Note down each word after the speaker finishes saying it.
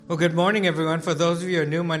Well, good morning, everyone. For those of you who are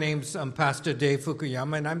new, my name's Pastor Dave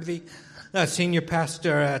Fukuyama, and I'm the senior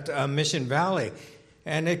pastor at Mission Valley.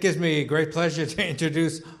 And it gives me great pleasure to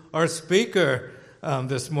introduce our speaker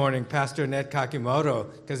this morning, Pastor Ned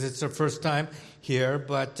Kakimoto, because it's the first time here.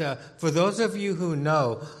 But for those of you who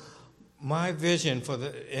know, my vision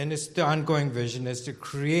and it's the ongoing vision, is to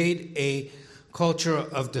create a culture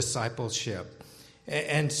of discipleship.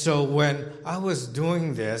 And so when I was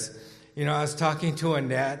doing this, I was talking to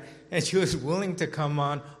Annette, and she was willing to come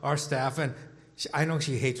on our staff. And I know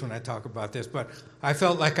she hates when I talk about this, but I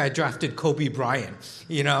felt like I drafted Kobe Bryant,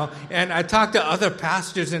 And I talked to other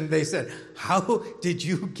pastors, and they said, "How did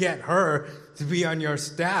you get her to be on your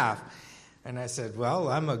staff?" And I said, "Well,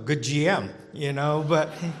 I'm a good GM,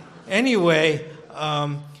 But anyway,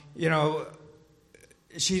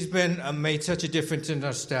 she's been made such a difference in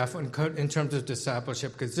our staff in terms of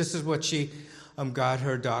discipleship, because this is what she got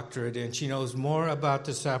her doctorate in. She knows more about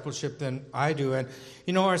discipleship than I do. And,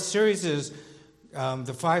 our series is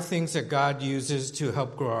the 5 things that God uses to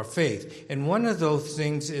help grow our faith. And one of those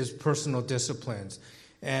things is personal disciplines.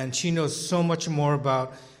 And she knows so much more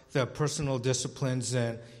about the personal disciplines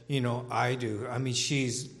than, I do. I mean,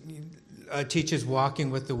 she's teaches walking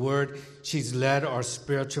with the Word. She's led our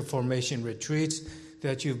spiritual formation retreats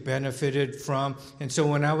that you've benefited from. And so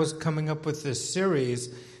when I was coming up with this series,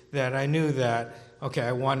 that I knew that,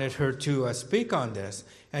 I wanted her to speak on this.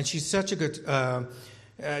 And she's such a good,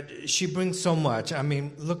 she brings so much. I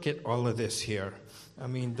mean, look at all of this here. I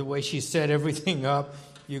mean, the way she set everything up,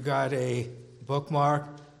 you got a bookmark.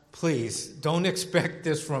 Please, don't expect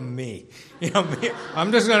this from me.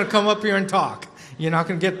 I'm just going to come up here and talk. You're not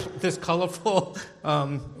going to get this colorful,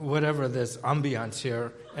 this ambiance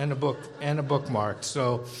here, and a bookmark.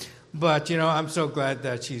 So, but, I'm so glad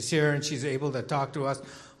that she's here and she's able to talk to us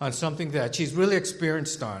on something that she's really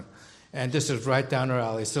experienced on. And this is right down her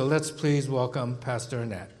alley. So let's please welcome Pastor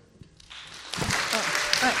Annette.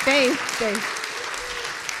 Dave.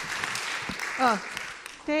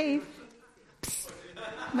 Dave.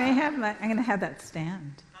 May I have that? I'm going to have that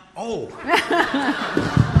stand. Oh.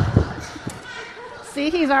 See,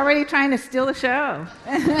 he's already trying to steal the show.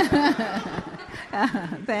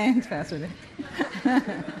 Thanks, Pastor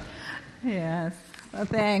Dave. Yes. Well,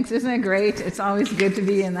 thanks. Isn't it great? It's always good to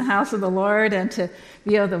be in the house of the Lord and to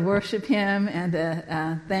be able to worship Him and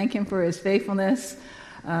to thank Him for His faithfulness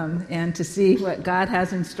and to see what God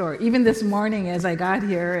has in store. Even this morning as I got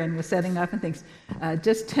here and was setting up and things,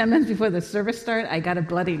 just 10 minutes before the service started, I got a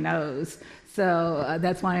bloody nose. So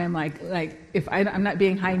that's why I'm like if I'm not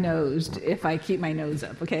being high-nosed if I keep my nose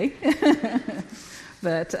up, okay?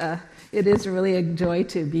 But it is really a joy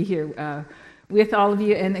to be here with all of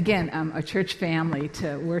you, and again, a church family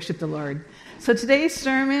to worship the Lord. So today's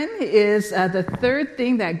sermon is the third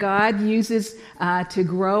thing that God uses to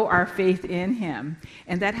grow our faith in Him,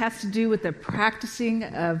 and that has to do with the practicing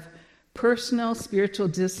of personal spiritual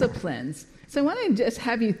disciplines. So I want to just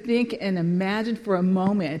have you think and imagine for a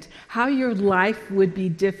moment how your life would be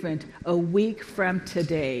different a week from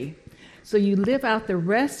today. So you live out the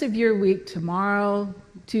rest of your week, tomorrow,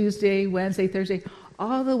 Tuesday, Wednesday, Thursday,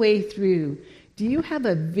 all the way through. Do you have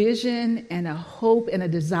a vision and a hope and a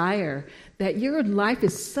desire that your life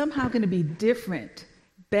is somehow going to be different,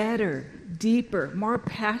 better, deeper, more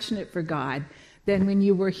passionate for God than when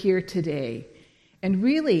you were here today? And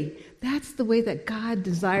really, that's the way that God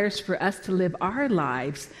desires for us to live our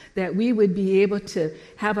lives, that we would be able to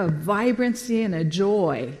have a vibrancy and a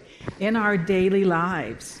joy in our daily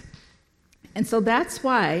lives. And so that's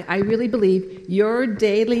why I really believe your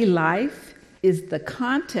daily life is the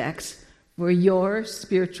context for your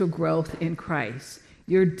spiritual growth in Christ.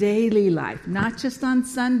 Your daily life, not just on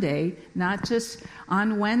Sunday, not just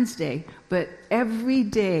on Wednesday, but every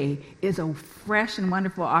day is a fresh and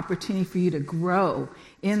wonderful opportunity for you to grow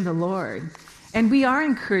in the Lord. And we are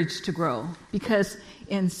encouraged to grow because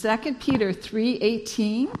in 2 Peter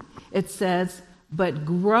 3:18, it says, "But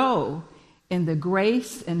grow in the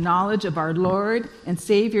grace and knowledge of our Lord and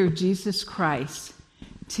Savior Jesus Christ.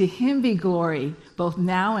 To Him be glory, both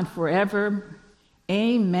now and forever.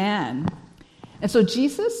 Amen." And so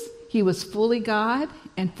Jesus, He was fully God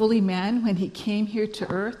and fully man when He came here to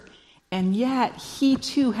earth, and yet He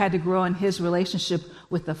too had to grow in His relationship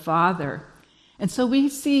with the Father. And so we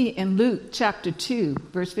see in Luke chapter 2,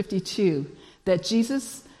 verse 52, that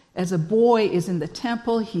Jesus, as a boy, is in the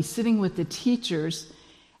temple. He's sitting with the teachers,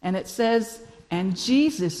 and it says, "And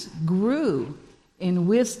Jesus grew in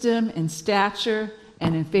wisdom and stature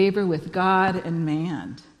and in favor with God and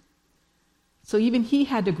man." So even He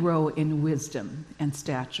had to grow in wisdom and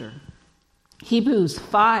stature. Hebrews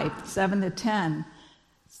 5:7-10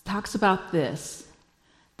 talks about this,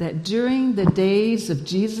 that during the days of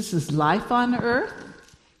Jesus' life on earth,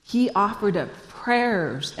 he offered up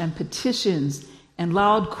prayers and petitions and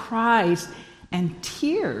loud cries and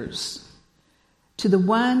tears to the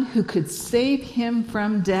one who could save him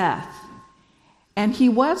from death. And he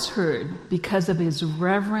was heard because of his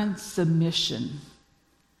reverent submission.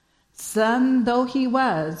 Son though he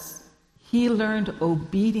was, he learned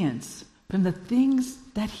obedience from the things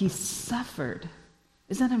that he suffered.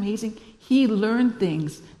 Isn't that amazing? He learned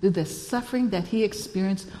things through the suffering that he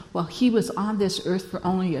experienced while he was on this earth for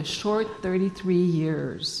only a short 33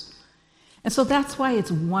 years. And so that's why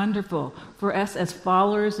it's wonderful for us as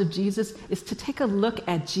followers of Jesus is to take a look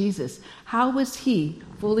at Jesus. How was he,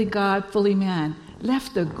 fully God, fully man,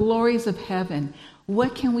 left the glories of heaven?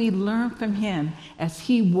 What can we learn from him as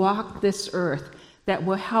he walked this earth that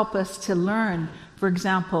will help us to learn, for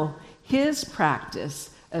example, his practice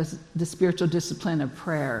of the spiritual discipline of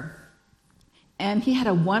prayer? And he had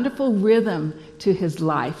a wonderful rhythm to his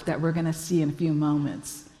life that we're going to see in a few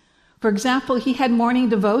moments. For example, he had morning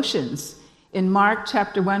devotions. In Mark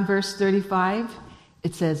chapter 1, verse 35,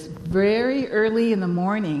 it says, very early in the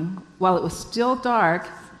morning, while it was still dark,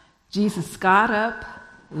 Jesus got up,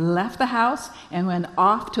 left the house, and went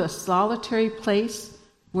off to a solitary place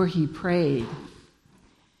where he prayed.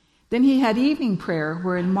 Then he had evening prayer,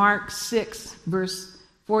 where in Mark 6, verse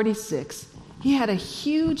 46, he had a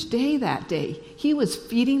huge day that day. He was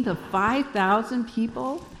feeding the 5,000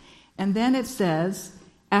 people. And then it says,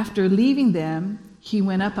 after leaving them, he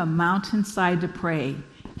went up a mountainside to pray.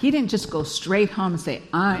 He didn't just go straight home and say,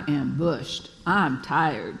 I am bushed, I'm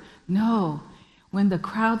tired. No, when the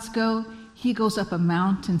crowds go, he goes up a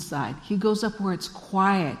mountainside. He goes up where it's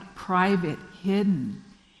quiet, private, hidden,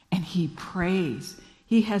 and he prays.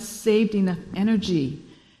 He has saved enough energy,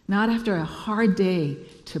 not after a hard day,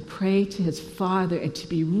 to pray to his Father and to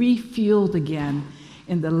be refueled again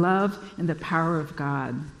in the love and the power of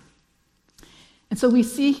God. And so we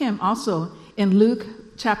see him also in Luke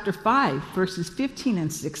chapter 5, verses 15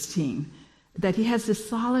 and 16, that he has this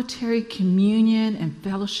solitary communion and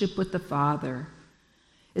fellowship with the Father.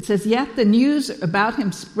 It says, yet the news about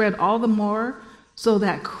him spread all the more, so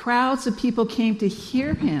that crowds of people came to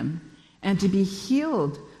hear him and to be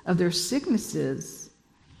healed of their sicknesses.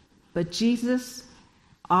 But Jesus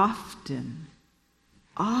often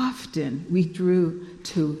withdrew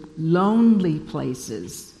to lonely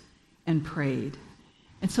places and prayed.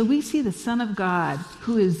 And so we see the Son of God,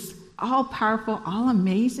 who is all-powerful,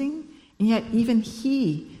 all-amazing, and yet even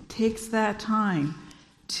he takes that time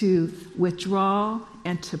to withdraw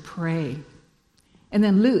and to pray. And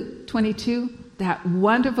then Luke 22, that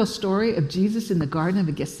wonderful story of Jesus in the Garden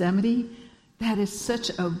of Gethsemane, that is such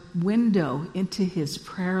a window into his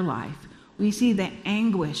prayer life. We see the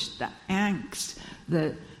anguish, the angst,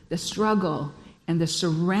 the struggle, and the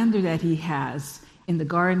surrender that he has in the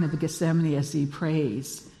Garden of Gethsemane as he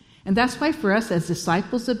prays. And that's why for us as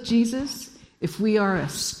disciples of Jesus, if we are a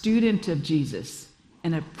student of Jesus,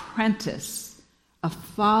 an apprentice, a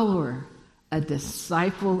follower, a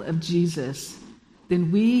disciple of Jesus,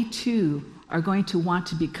 then we too are going to want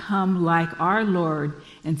to become like our Lord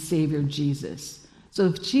and Savior Jesus. So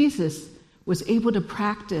if Jesus was able to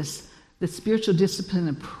practice the spiritual discipline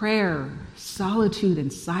of prayer, solitude,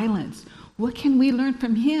 and silence, what can we learn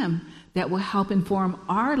from him that will help inform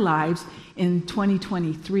our lives in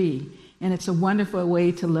 2023? And it's a wonderful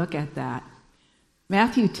way to look at that.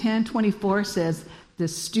 Matthew 10:24 says, the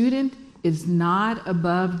student is not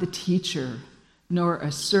above the teacher, nor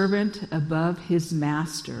a servant above his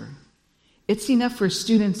master. It's enough for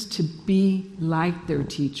students to be like their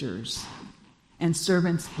teachers and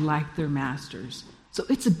servants like their masters. So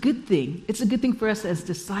it's a good thing. It's a good thing for us as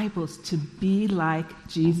disciples to be like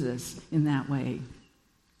Jesus in that way.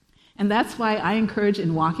 And that's why I encourage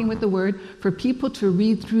in Walking with the Word for people to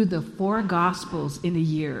read through the 4 Gospels in a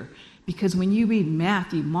year. Because when you read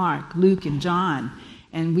Matthew, Mark, Luke, and John,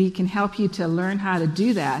 and we can help you to learn how to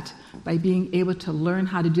do that by being able to learn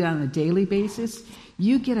how to do that on a daily basis,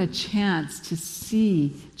 you get a chance to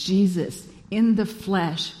see Jesus in the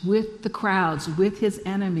flesh with the crowds, with his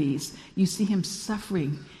enemies. You see him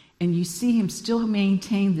suffering, and you see him still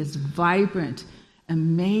maintain this vibrant,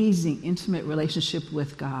 amazing, intimate relationship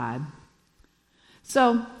with God.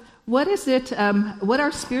 So, what is it? What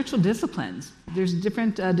are spiritual disciplines? There's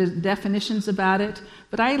different definitions about it,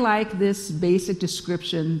 but I like this basic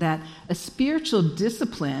description that a spiritual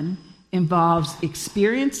discipline involves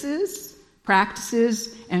experiences,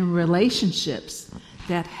 practices, and relationships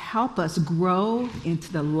that help us grow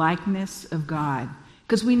into the likeness of God.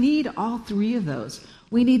 Because we need all 3 of those.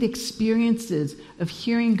 We need experiences of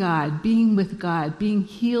hearing God, being with God, being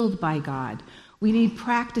healed by God. We need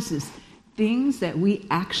practices, things that we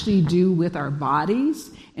actually do with our bodies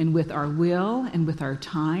and with our will and with our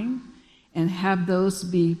time, and have those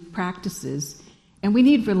be practices. And we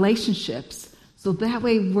need relationships, so that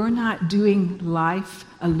way we're not doing life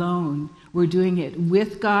alone. We're doing it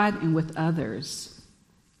with God and with others.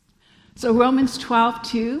 So Romans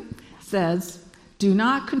 12:2 says, "Do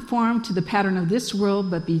not conform to the pattern of this world,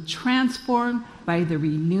 but be transformed by the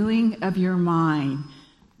renewing of your mind.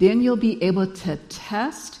 Then you'll be able to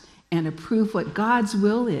test and approve what God's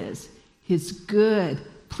will is, his good,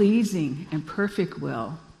 pleasing, and perfect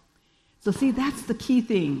will." So see, that's the key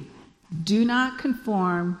thing. Do not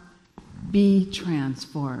conform, be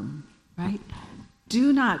transformed, right?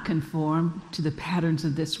 Do not conform to the patterns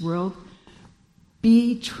of this world.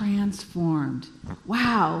 Be transformed.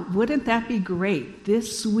 Wow, wouldn't that be great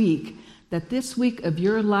this week, that this week of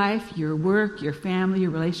your life, your work, your family,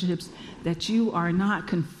 your relationships, that you are not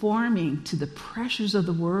conforming to the pressures of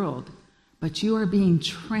the world, but you are being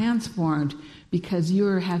transformed because you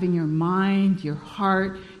are having your mind, your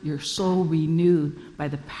heart, your soul renewed by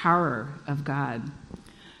the power of God.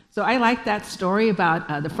 So I like that story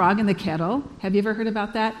about the frog in the kettle. Have you ever heard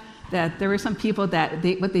about that? That there were some people that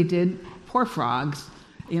what they did, poor frogs,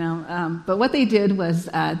 but what they did was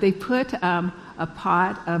they put a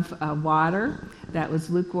pot of water that was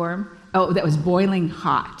lukewarm, that was boiling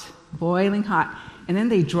hot, and then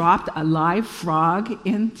they dropped a live frog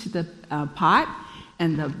into the pot,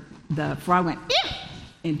 and the frog went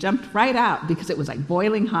and jumped right out because it was like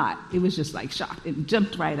boiling hot. It was just like shocked. It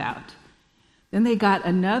jumped right out. Then they got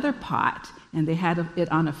another pot, and they had it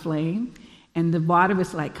on a flame, and the water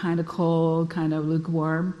was like kind of cold, kind of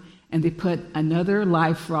lukewarm, and they put another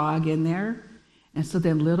live frog in there. And so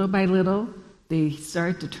then little by little, they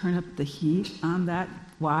started to turn up the heat on that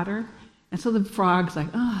water. And so the frog's like,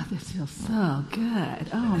 "Oh, this feels so good.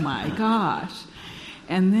 Oh my gosh."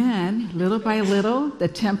 And then little by little, the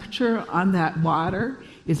temperature on that water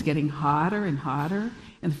is getting hotter and hotter.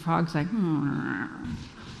 And the frog's like,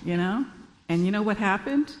 And you know what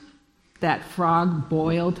happened? That frog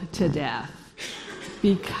boiled to death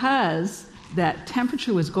because that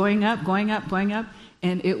temperature was going up,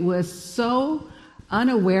 and it was so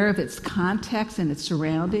unaware of its context and its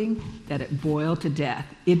surrounding that it boiled to death.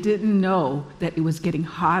 It didn't know that it was getting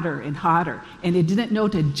hotter and hotter, and it didn't know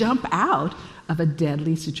to jump out of a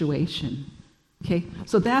deadly situation. Okay,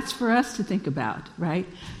 so that's for us to think about, right?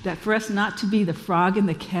 That for us not to be the frog in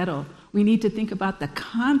the kettle, we need to think about the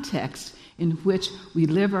context in which we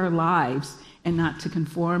live our lives and not to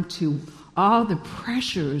conform to all the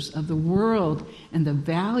pressures of the world and the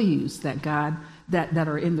values that that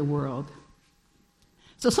are in the world.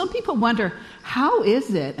 So some people wonder, how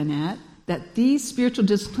is it, Annette, that these spiritual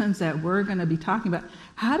disciplines that we're going to be talking about,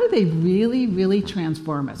 how do they really, really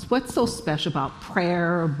transform us? What's so special about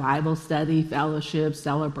prayer, Bible study, fellowship,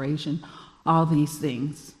 celebration, all these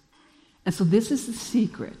things? And so this is the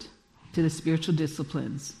secret to the spiritual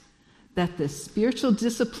disciplines, that the spiritual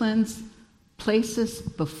disciplines place us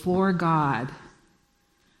before God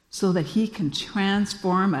so that he can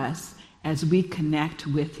transform us as we connect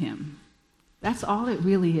with him. That's all it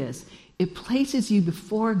really is. It places you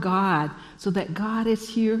before God so that God is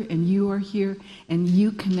here and you are here and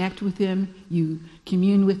you connect with him, you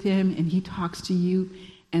commune with him, and he talks to you.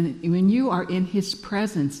 And when you are in his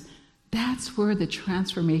presence, that's where the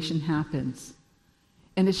transformation happens.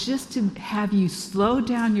 And it's just to have you slow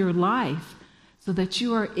down your life so that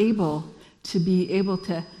you are able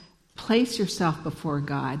to place yourself before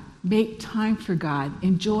God, make time for God,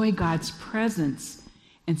 enjoy God's presence,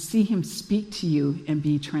 and see him speak to you and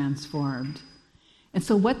be transformed. And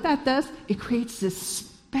so what that does, it creates this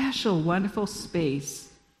special, wonderful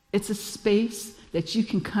space. It's a space that you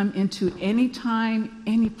can come into anytime,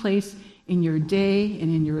 any place in your day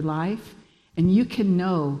and in your life, and you can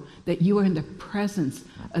know that you are in the presence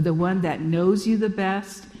of the one that knows you the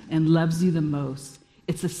best and loves you the most.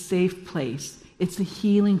 It's a safe place. It's a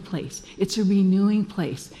healing place. It's a renewing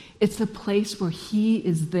place. It's a place where he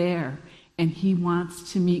is there and he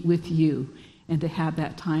wants to meet with you and to have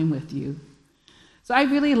that time with you. So I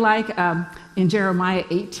really like in Jeremiah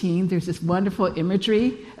 18, there's this wonderful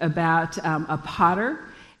imagery about a potter,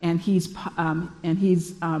 and he's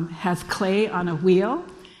has clay on a wheel.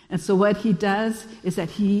 And so what he does is that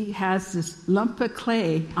he has this lump of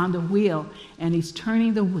clay on the wheel, and he's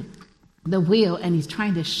turning the wheel, and he's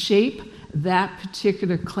trying to shape that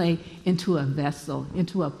particular clay into a vessel,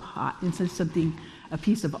 into a pot, into something, a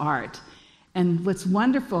piece of art. And what's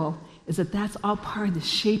wonderful is that that's all part of the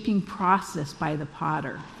shaping process by the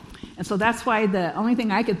potter. And so that's why the only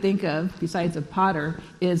thing I could think of besides a potter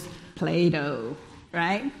is Play-Doh.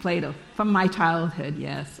 right? Play-Doh. From my childhood,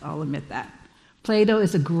 yes, I'll admit that. Play-Doh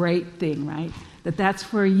is a great thing, right?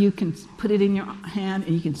 That's where you can put it in your hand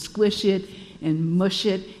and you can squish it and mush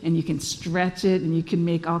it and you can stretch it and you can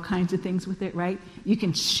make all kinds of things with it, right? You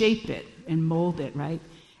can shape it and mold it, right?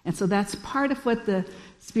 And so that's part of what the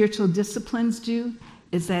spiritual disciplines do,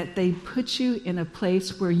 is that they put you in a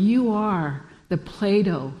place where you are the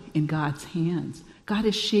Play-Doh in God's hands. God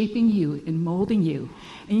is shaping you and molding you.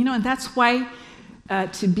 And and that's why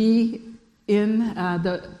to be in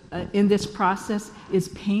this process is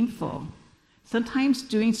painful. Sometimes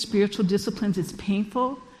doing spiritual disciplines is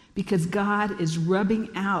painful because God is rubbing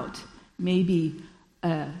out maybe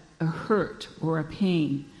a hurt or a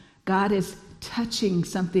pain. God is touching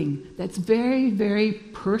something that's very, very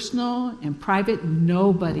personal and private.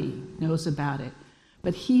 Nobody knows about it.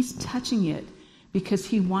 But he's touching it because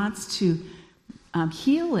he wants to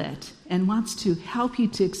heal it and wants to help you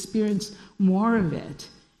to experience more of it.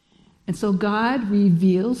 And so God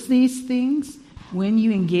reveals these things when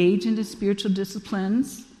you engage into spiritual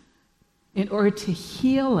disciplines in order to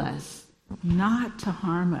heal us, not to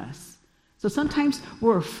harm us. So sometimes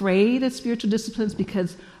we're afraid of spiritual disciplines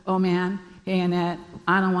because, oh man, hey Annette,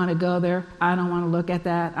 I don't want to go there. I don't want to look at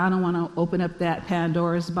that. I don't want to open up that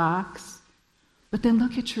Pandora's box. But then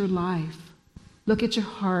look at your life. Look at your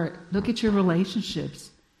heart. Look at your relationships.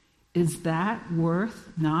 Is that worth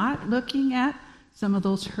not looking at some of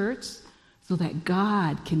those hurts so that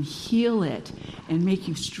God can heal it and make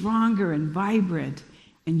you stronger and vibrant,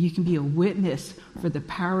 and you can be a witness for the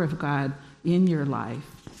power of God in your life?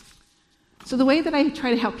 So the way that I try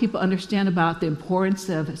to help people understand about the importance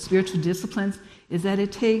of spiritual disciplines is that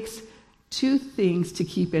it takes two things to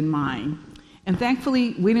keep in mind. And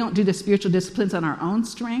thankfully, we don't do the spiritual disciplines on our own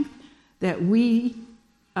strength, that we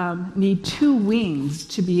need two wings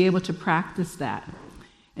to be able to practice that.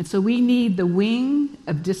 And so we need the wing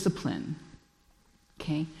of discipline,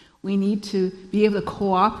 okay? We need to be able to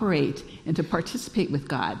cooperate and to participate with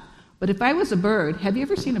God. But if I was a bird, have you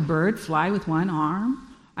ever seen a bird fly with one arm?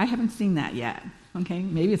 I haven't seen that yet, okay?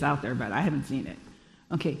 Maybe it's out there, but I haven't seen it.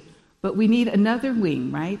 Okay, but we need another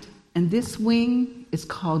wing, right? And this wing is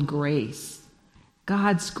called grace,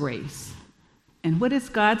 God's grace. And what is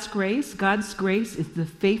God's grace? God's grace is the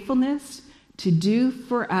faithfulness to do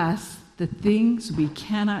for us the things we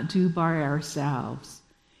cannot do by ourselves.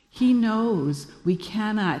 He knows we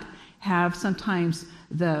cannot have sometimes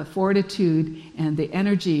the fortitude and the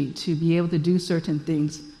energy to be able to do certain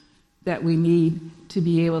things that we need to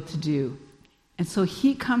be able to do. And so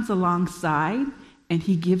he comes alongside and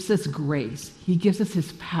he gives us grace. He gives us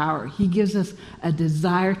his power. He gives us a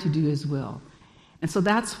desire to do his will. And so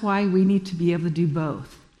that's why we need to be able to do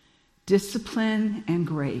both. Discipline and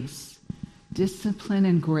grace. Discipline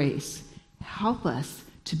and grace help us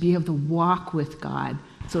to be able to walk with God.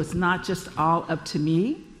 So it's not just all up to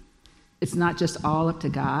me. It's not just all up to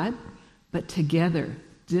God. But together,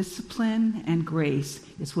 discipline and grace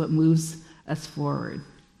is what moves us forward.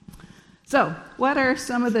 So, what are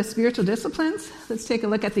some of the spiritual disciplines? Let's take a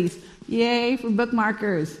look at these. Yay for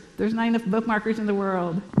bookmarkers. There's not enough bookmarkers in the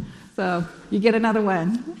world. So, you get another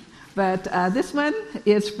one. But this one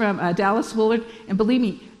is from Dallas Willard. And believe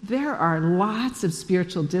me, there are lots of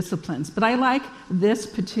spiritual disciplines. But I like this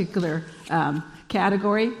particular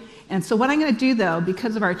category. And so what I'm going to do, though,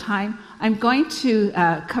 because of our time, I'm going to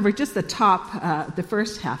cover just the top, the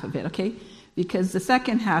first half of it, okay? Because the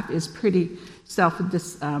second half is pretty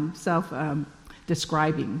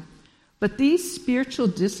self-describing. But these spiritual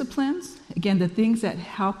disciplines, again, the things that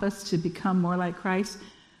help us to become more like Christ,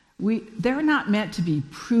 they're not meant to be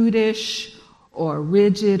prudish or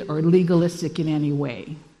rigid or legalistic in any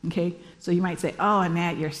way, okay? So you might say, oh,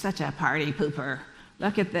 Annette, you're such a party pooper.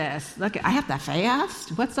 Look at this. I have to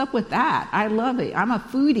fast? What's up with that? I love it. I'm a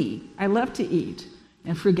foodie. I love to eat.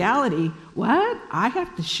 And frugality, what? I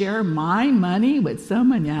have to share my money with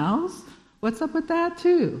someone else? What's up with that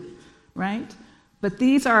too, right? But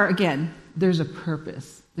these are, again, there's a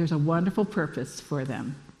purpose. There's a wonderful purpose for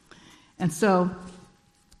them. And so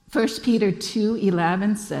 1 Peter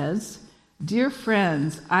 2:11 says, "Dear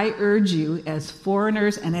friends, I urge you as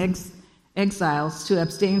foreigners and exiles to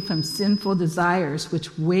abstain from sinful desires which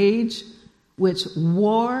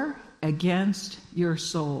war against your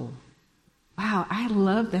soul." Wow, I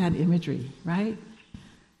love that imagery, right?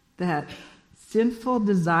 That sinful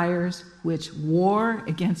desires which war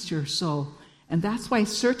against your soul. And that's why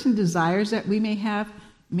certain desires that we may have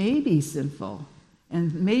may be sinful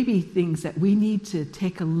and may be things that we need to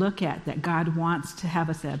take a look at that God wants to have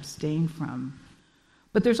us abstain from.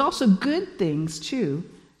 But there's also good things, too,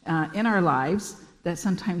 in our lives that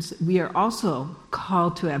sometimes we are also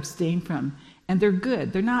called to abstain from. And they're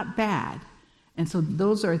good. They're not bad. And so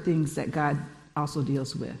those are things that God also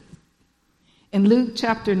deals with. In Luke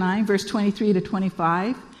chapter 9, verse 23 to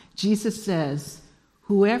 25, Jesus says,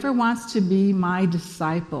 "Whoever wants to be my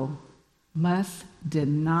disciple must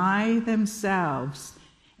deny themselves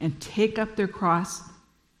and take up their cross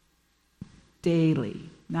daily."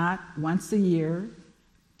 Not once a year,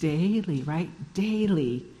 daily, right?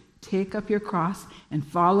 Daily. Take up your cross and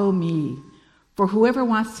follow me. For whoever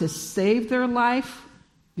wants to save their life,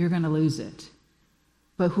 you're going to lose it.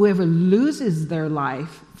 But whoever loses their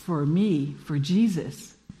life for me, for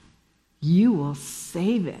Jesus, you will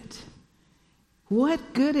save it. What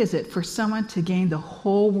good is it for someone to gain the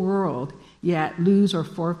whole world, yet lose or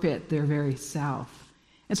forfeit their very self?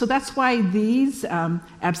 And so that's why these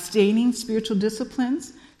abstaining spiritual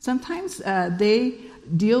disciplines, sometimes they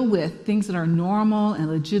deal with things that are normal and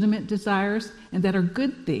legitimate desires and that are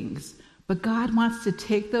good things. But God wants to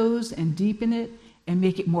take those and deepen it and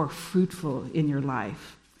make it more fruitful in your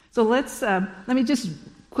life. So let me just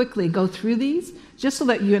quickly go through these, just so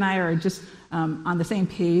that you and I are just on the same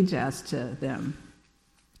page as to them.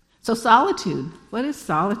 So solitude. What is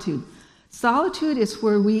solitude? Solitude is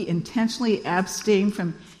where we intentionally abstain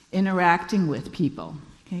from interacting with people.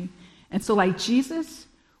 Okay? And so like Jesus,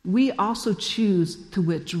 we also choose to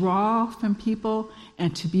withdraw from people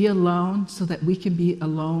and to be alone so that we can be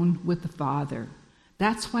alone with the Father.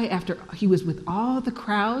 That's why after he was with all the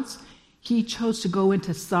crowds, he chose to go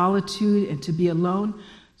into solitude and to be alone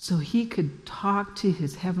so he could talk to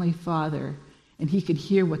his heavenly Father and he could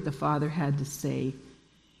hear what the Father had to say.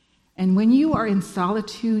 And when you are in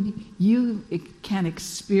solitude, you can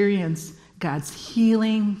experience God's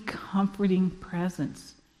healing, comforting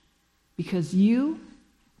presence because you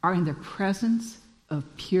are in the presence of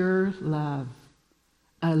pure love,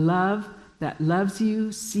 a love that loves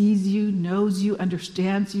you, sees you, knows you,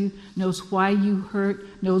 understands you, knows why you hurt,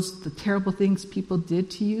 knows the terrible things people did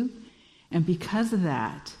to you. And because of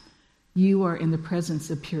that, you are in the presence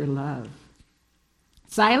of pure love.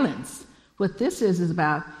 Silence. What this is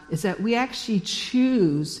about is that we actually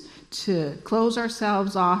choose to close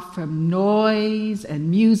ourselves off from noise and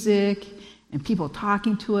music and people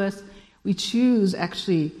talking to us. We choose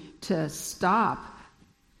actually to stop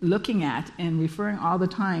looking at and referring all the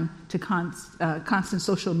time to constant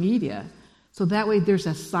social media. So that way there's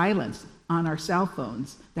a silence on our cell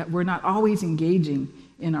phones, that we're not always engaging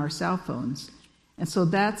in our cell phones. And so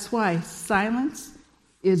that's why silence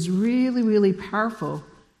is really, really powerful,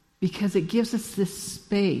 because it gives us this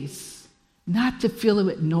space not to fill it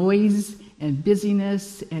with noise and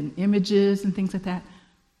busyness and images and things like that,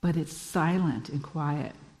 but it's silent and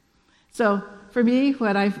quiet. So for me,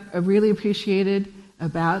 what I've really appreciated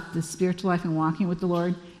about the spiritual life and walking with the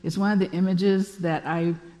Lord is one of the images that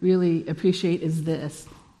I really appreciate is this.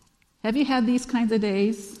 Have you had these kinds of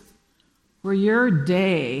days where your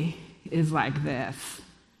day is like this?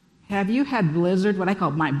 Have you had blizzard, what I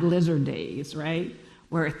call my blizzard days, right?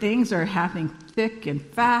 Where things are happening thick and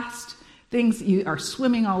fast, you are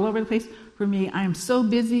swimming all over the place. For me, I am so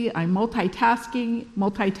busy, I'm multitasking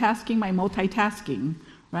my multitasking,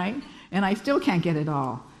 right? And I still can't get it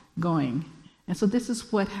all going. And so this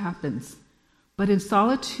is what happens. But in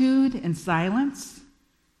solitude and silence,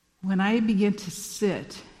 when I begin to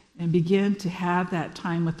sit and begin to have that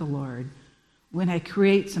time with the Lord, when I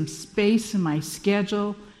create some space in my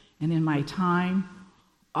schedule and in my time,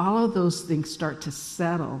 all of those things start to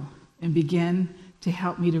settle and begin to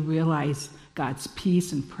help me to realize God's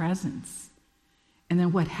peace and presence. And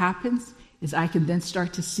then what happens is I can then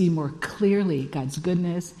start to see more clearly God's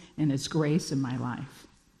goodness and His grace in my life.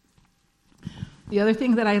 The other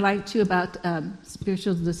thing that I like too about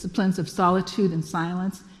spiritual disciplines of solitude and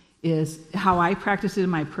silence is how I practice it in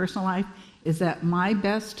my personal life, is that my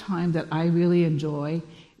best time that I really enjoy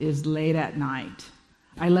is late at night.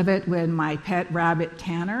 I love it when my pet rabbit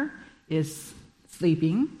Tanner is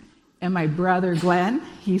sleeping, and my brother Glenn,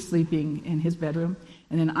 he's sleeping in his bedroom,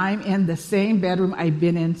 and then I'm in the same bedroom I've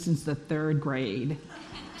been in since the 3rd grade.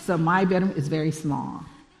 So my bedroom is very small.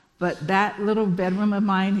 But that little bedroom of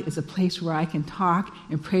mine is a place where I can talk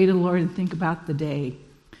and pray to the Lord and think about the day.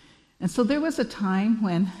 And so there was a time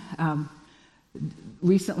when,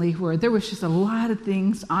 recently, where there was just a lot of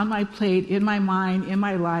things on my plate, in my mind, in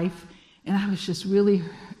my life, and I was just really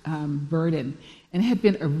burdened. And it had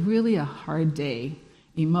been a hard day,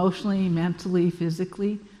 emotionally, mentally,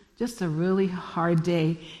 physically, just a really hard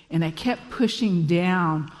day. And I kept pushing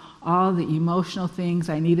down all the emotional things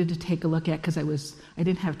I needed to take a look at because I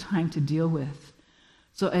didn't have time to deal with.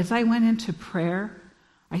 So as I went into prayer,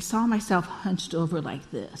 I saw myself hunched over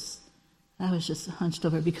like this. I was just hunched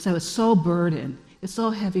over because I was so burdened. It's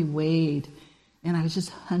so heavy weighed. and I was just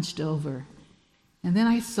hunched over. And then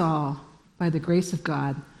I saw, by the grace of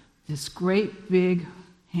God, this great big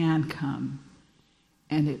hand come,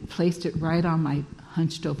 and it placed it right on my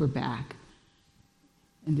hunched over back.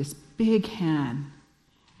 And this big hand,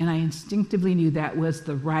 and I instinctively knew that was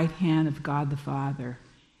the right hand of God the Father.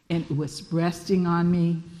 And it was resting on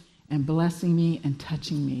me and blessing me and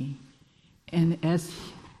touching me. And as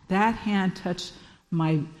that hand touched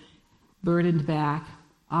my burdened back,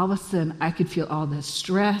 all of a sudden I could feel all the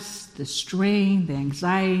stress, the strain, the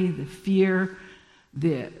anxiety, the fear,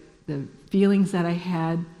 the feelings that I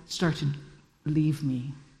had start to leave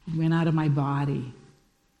me. It went out of my body.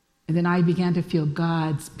 And then I began to feel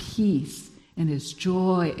God's peace and his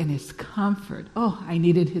joy and his comfort. Oh, I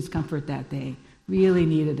needed his comfort that day. Really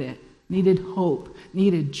needed it. Needed hope.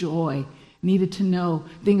 Needed joy. Needed to know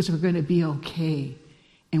things were going to be okay.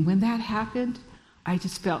 And when that happened, I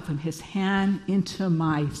just felt from his hand into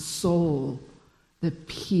my soul the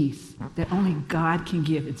peace that only God can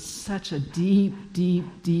give in such a deep, deep,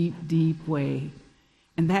 deep, deep way.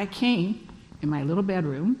 And that came in my little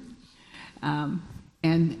bedroom,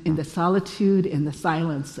 and in the solitude and the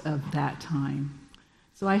silence of that time.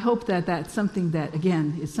 So I hope that that's something that,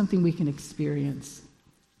 again, is something we can experience.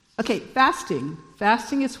 Okay, fasting.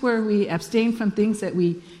 Fasting is where we abstain from things that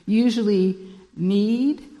we usually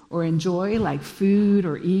need or enjoy, like food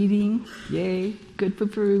or eating. Yay, good for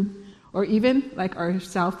food. Or even like our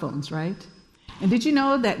cell phones, right? And did you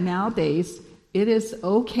know that nowadays it is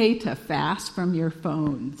okay to fast from your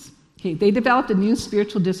phones? Okay, they developed a new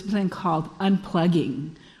spiritual discipline called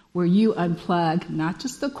unplugging, where you unplug not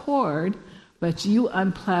just the cord, but you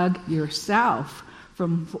unplug yourself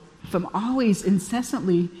from always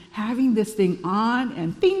incessantly having this thing on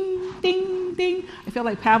and ding, ding, ding. I feel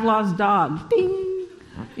like Pavlov's dog, ding,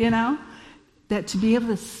 that to be able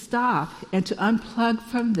to stop and to unplug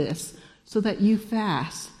from this so that you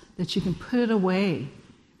fast, that you can put it away.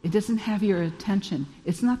 It doesn't have your attention.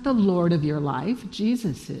 It's not the Lord of your life.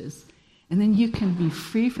 Jesus is. And then you can be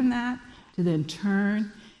free from that to then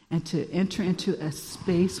turn and to enter into a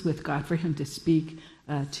space with God for him to speak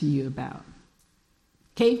to you about.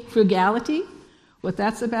 Okay, frugality. What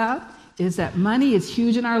that's about is that money is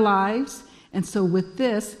huge in our lives. And so with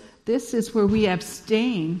this is where we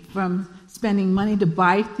abstain from spending money to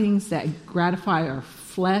buy things that gratify our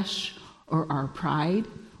flesh or our pride.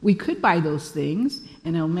 We could buy those things,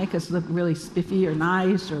 and it'll make us look really spiffy or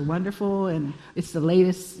nice or wonderful, and it's the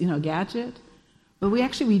latest, gadget. But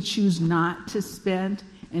we choose not to spend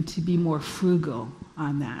and to be more frugal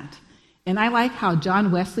on that. And I like how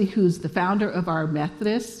John Wesley, who's the founder of our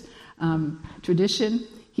Methodist tradition,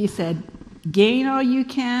 he said, gain all you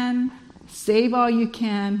can, save all you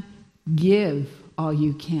can, give all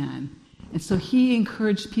you can. And so he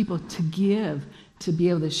encouraged people to give, to be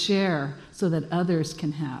able to share so that others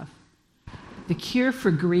can have. The cure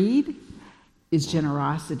for greed is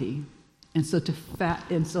generosity. And so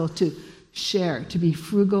to share, to be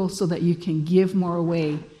frugal so that you can give more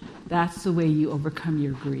away, that's the way you overcome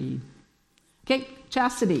your greed. Okay,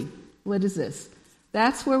 chastity. What is this?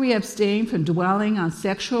 That's where we abstain from dwelling on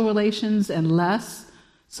sexual relations and lust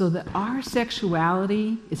so that our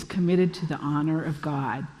sexuality is committed to the honor of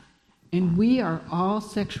God. And we are all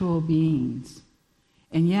sexual beings.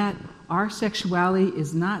 And yet, our sexuality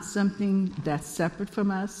is not something that's separate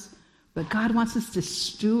from us, but God wants us to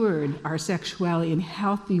steward our sexuality in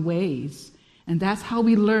healthy ways. And that's how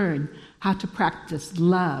we learn how to practice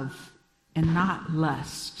love and not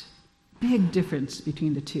lust. Big difference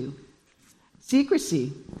between the two.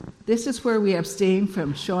 Secrecy. This is where we abstain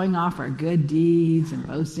from showing off our good deeds and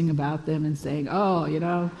boasting about them and saying,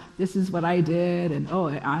 this is what I did, and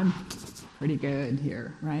I'm pretty good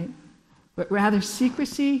here, right? But rather,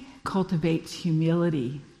 secrecy cultivates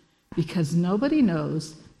humility because nobody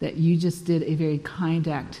knows that you just did a very kind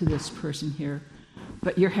act to this person here.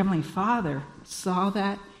 But your Heavenly Father saw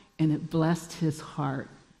that, and it blessed his heart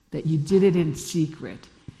that you did it in secret,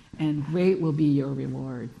 and great will be your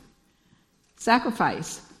reward.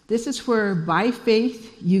 Sacrifice. This is where, by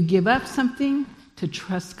faith, you give up something to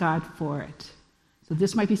trust God for it. So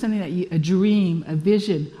this might be something a dream, a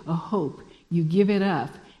vision, a hope. You give it up,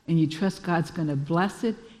 and you trust God's going to bless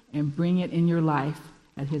it and bring it in your life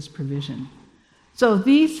at his provision. So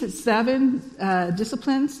these 7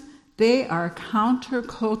 disciplines, they are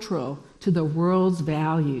countercultural to the world's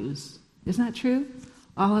values. Isn't that true?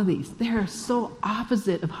 All of these, they are so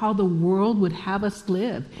opposite of how the world would have us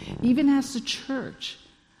live. Even as the church,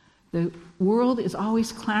 the world is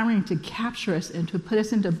always clamoring to capture us and to put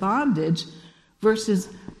us into bondage, versus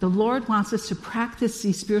the Lord wants us to practice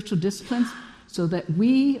these spiritual disciplines so that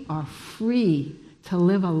we are free to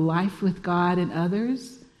live a life with God and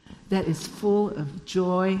others that is full of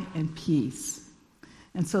joy and peace.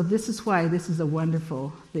 And so this is why this is a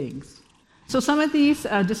wonderful thing. So some of these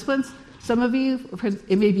disciplines, some of you,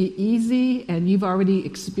 it may be easy and you've already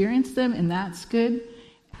experienced them, and that's good.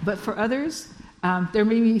 But for others, there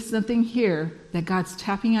may be something here that God's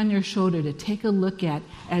tapping on your shoulder to take a look at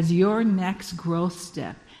as your next growth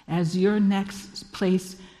step, as your next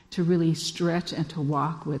place to really stretch and to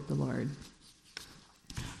walk with the Lord.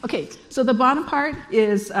 Okay, so the bottom part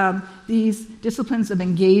is these disciplines of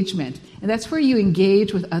engagement. And that's where you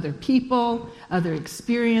engage with other people, other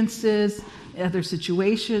experiences, other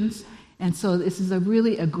situations. And so this is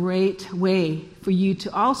really a great way for you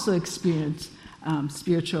to also experience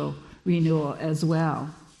spiritual renewal as well.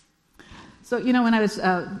 So, when I was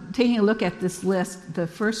taking a look at this list, the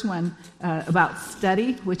first one about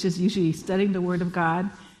study, which is usually studying the Word of God,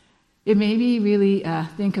 it made me really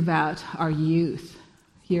think about our youth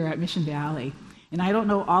here at Mission Valley. And I don't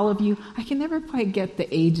know all of you, I can never quite get the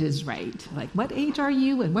ages right. Like, what age are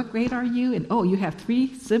you and what grade are you? And, you have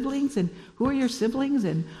 3 siblings, and who are your siblings?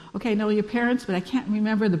 And, okay, I know your parents, but I can't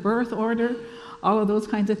remember the birth order, all of those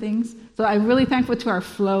kinds of things. So I'm really thankful to our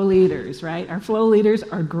flow leaders, right? Our flow leaders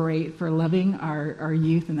are great for loving our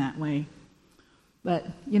youth in that way. But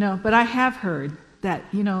I have heard that,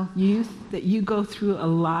 youth, that you go through a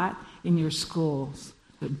lot in your schools,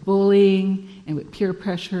 with bullying and with peer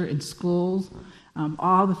pressure in schools,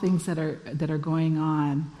 all the things that are going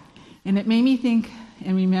on. And it made me think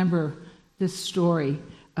and remember this story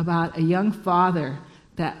about a young father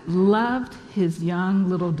that loved his young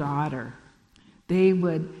little daughter.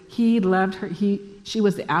 He loved her. She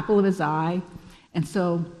was the apple of his eye. And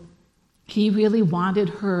so he really wanted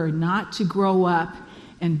her not to grow up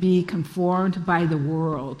and be conformed by the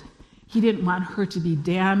world. He didn't want her to be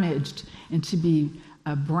damaged and to be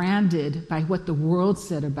branded by what the world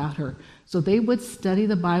said about her. So they would study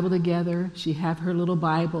the Bible together. She had her little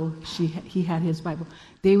Bible. He had his Bible.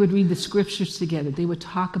 They would read the scriptures together. They would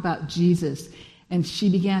talk about Jesus. And she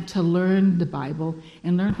began to learn the Bible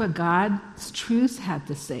and learn what God's truths had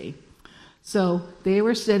to say. So they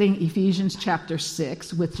were studying Ephesians chapter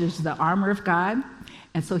 6, which is the armor of God.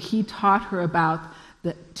 And so he taught her about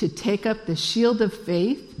to take up the shield of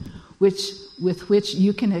faith, with which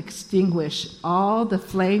you can extinguish all the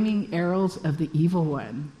flaming arrows of the evil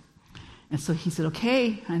one. And so he said,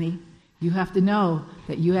 okay, honey, you have to know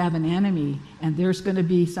that you have an enemy, and there's going to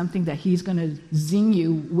be something that he's going to zing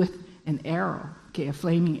you with an arrow, okay, a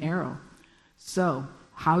flaming arrow. So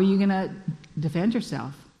how are you going to defend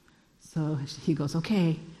yourself? So he goes,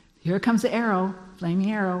 okay, here comes the arrow,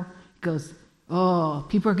 flaming arrow. He goes,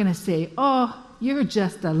 people are going to say, you're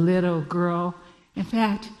just a little girl. In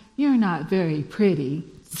fact, you're not very pretty.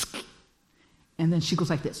 And then she goes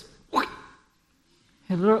like this.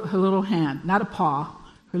 Her little hand, not a paw,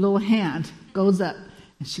 her little hand goes up,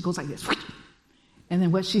 and she goes like this. And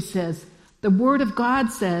then what she says, the Word of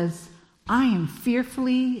God says, I am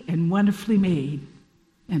fearfully and wonderfully made.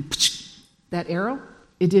 And that arrow,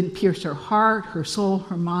 it didn't pierce her heart, her soul,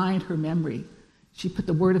 her mind, her memory. She put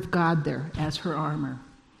the Word of God there as her armor.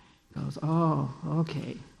 He goes,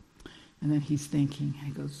 okay. And then he's thinking, and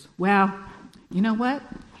he goes, well, you know what?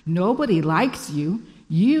 Nobody likes you.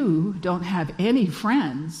 You don't have any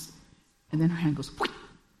friends. And then her hand goes, her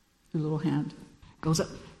little hand goes up.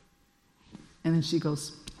 And then she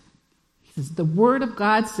goes, he says, the Word of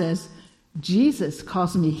God says, Jesus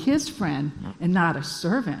calls me his friend and not a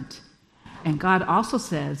servant. And God also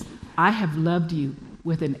says, I have loved you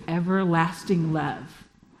with an everlasting love.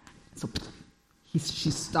 So she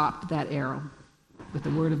stopped that arrow with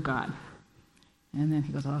the Word of God. And then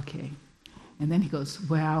he goes, okay. And then he goes,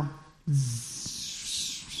 well,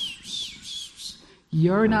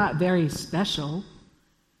 you're not very special.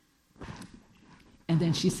 And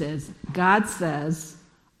then she says, God says,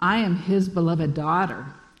 I am his beloved daughter.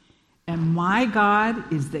 And my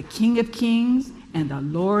God is the King of kings and the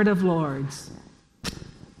Lord of lords.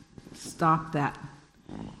 Stop that.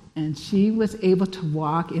 And she was able to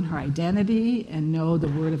walk in her identity and know the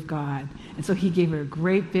Word of God. And so he gave her a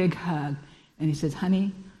great big hug. And he says,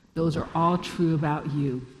 honey, those are all true about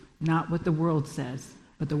you. Not what the world says,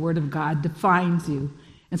 but the Word of God defines you.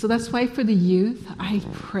 And so that's why for the youth, I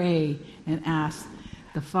pray and ask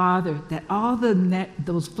the Father that all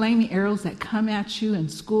those flaming arrows that come at you in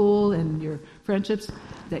school and your friendships,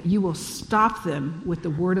 that you will stop them with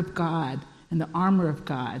the Word of God and the armor of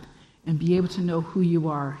God and be able to know who you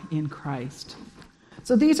are in Christ.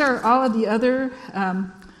 So these are all of the other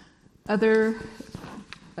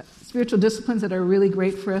spiritual disciplines that are really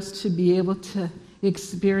great for us to be able to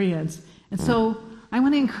experience. And so I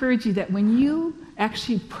want to encourage you that when you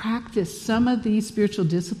actually practice some of these spiritual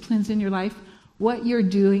disciplines in your life, what you're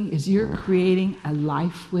doing is you're creating a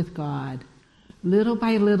life with God. Little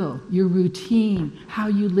by little, your routine, how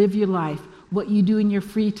you live your life, what you do in your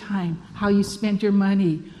free time, how you spend your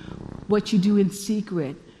money, what you do in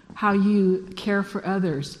secret, how you care for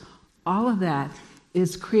others. All of that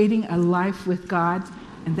is creating a life with God,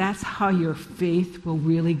 and that's how your faith will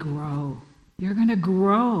really grow. You're going to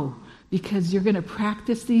grow because you're going to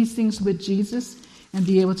practice these things with Jesus and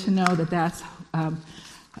be able to know that that's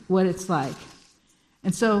what it's like.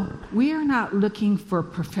 And so we are not looking for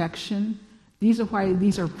perfection. These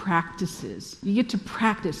are practices. You get to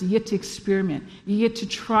practice. You get to experiment. You get to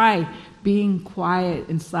try being quiet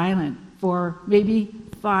and silent for maybe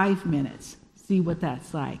 5 minutes. See what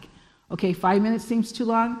that's like. Okay, 5 minutes seems too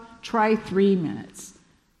long. Try 3 minutes.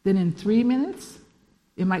 Then in 3 minutes,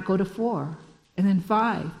 it might go to 4, and then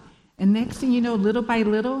 5. And next thing you know, little by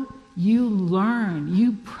little, you learn,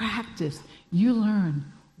 you practice, you learn.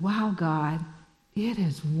 Wow, God, it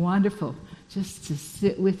is wonderful just to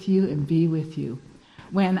sit with you and be with you.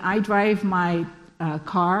 When I drive my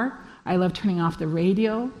car, I love turning off the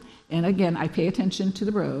radio. And again, I pay attention to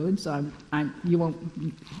the road, so I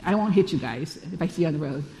won't hit you guys if I see you on the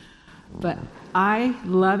road. But I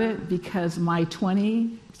love it because my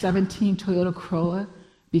 2017 Toyota Corolla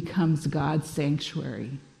becomes God's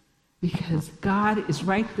sanctuary. Because God is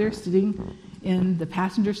right there sitting in the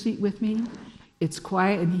passenger seat with me. It's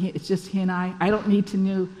quiet, and it's just he and I. I don't need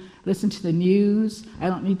to listen to the news. I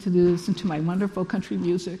don't need to listen to my wonderful country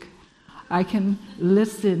music. I can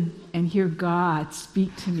listen and hear God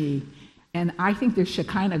speak to me. And I think there's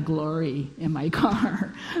Shekinah glory in my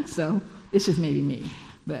car. So it's just maybe me,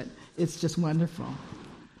 but it's just wonderful.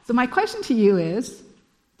 So my question to you is,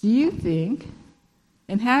 do you think,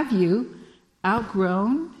 and have you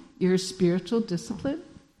outgrown your spiritual discipline?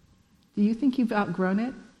 Do you think you've outgrown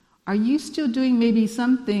it? Are you still doing maybe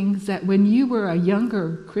some things that when you were a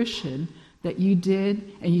younger Christian that you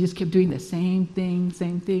did and you just kept doing the same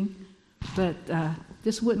thing? But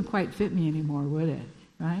this wouldn't quite fit me anymore, would it?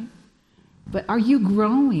 Right? But are you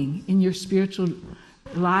growing in your spiritual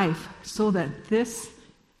life so that this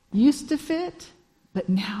used to fit, but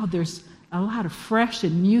now there's a lot of fresh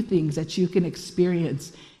and new things that you can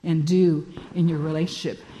experience and do in your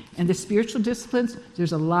relationship? And the spiritual disciplines,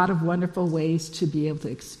 there's a lot of wonderful ways to be able to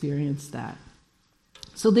experience that.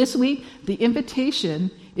 So this week, the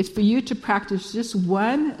invitation is for you to practice just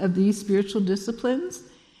one of these spiritual disciplines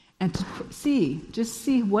and to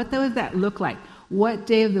see what would that look like. What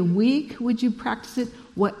day of the week would you practice it?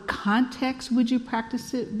 What context would you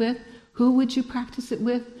practice it with? Who would you practice it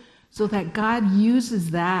with? So that God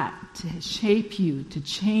uses that to shape you, to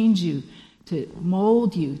change you, to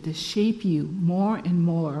mold you, to shape you more and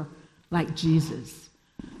more like Jesus.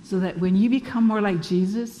 So that when you become more like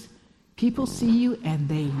Jesus, people see you and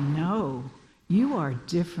they know you are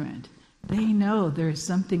different. They know there is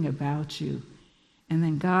something about you. And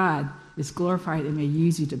then God is glorified and may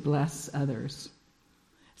use you to bless others.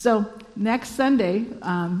 So next Sunday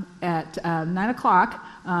at 9 o'clock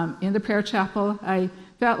in the prayer chapel, I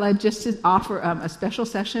felt like just to offer a special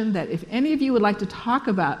session that if any of you would like to talk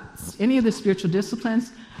about any of the spiritual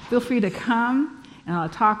disciplines, feel free to come and I'll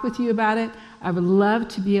talk with you about it. I would love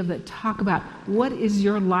to be able to talk about what is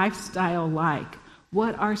your lifestyle like?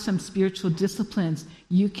 What are some spiritual disciplines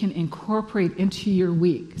you can incorporate into your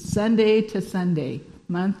week, Sunday to Sunday,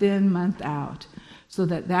 month in, month out, so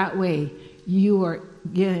that way you are,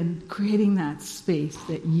 again, creating that space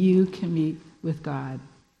that you can meet with God.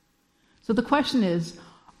 So the question is,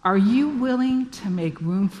 are you willing to make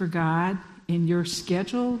room for God in your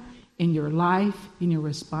schedule, in your life, in your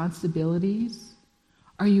responsibilities?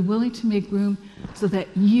 Are you willing to make room so that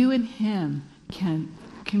you and Him can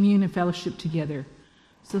commune and fellowship together,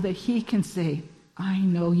 so that He can say, I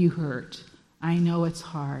know you hurt. I know it's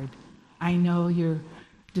hard. I know you're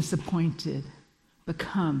disappointed. But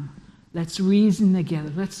come, let's reason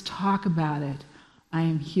together. Let's talk about it. I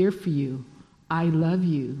am here for you. I love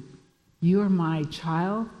you. You are my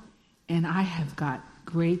child, and I have got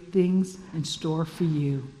great things in store for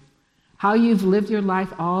you. How you've lived your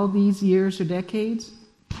life all these years or decades,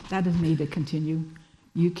 that doesn't need to continue.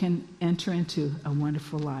 You can enter into a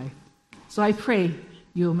wonderful life. So I pray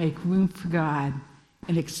you'll make room for God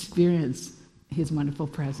and experience His wonderful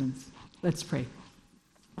presence. Let's pray.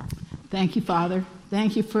 Thank you, Father.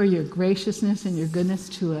 Thank you for your graciousness and your goodness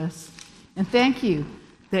to us. And thank you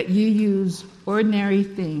that you use ordinary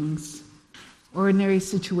things, ordinary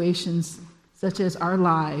situations such as our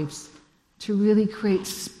lives, to really create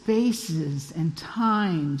spaces and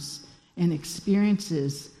times and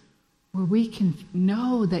experiences where we can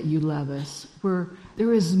know that you love us, where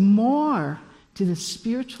there is more to the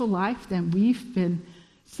spiritual life than we've been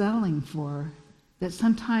settling for, that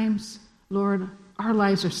sometimes, Lord, our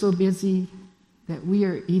lives are so busy that we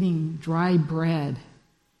are eating dry bread,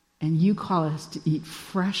 and you call us to eat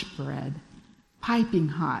fresh bread, piping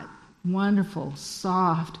hot, wonderful,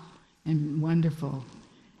 soft, and wonderful.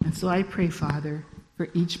 And so I pray, Father, for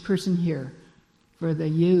each person here, for the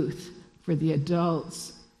youth, for the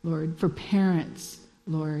adults, Lord, for parents,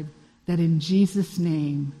 Lord, that in Jesus'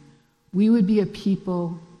 name we would be a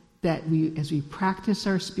people that we, as we practice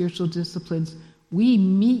our spiritual disciplines, we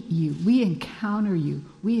meet you, we encounter you,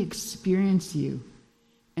 we experience you.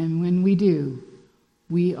 And when we do,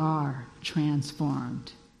 we are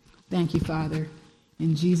transformed. Thank you, Father,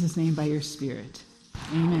 in Jesus' name by your Spirit.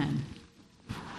 Amen.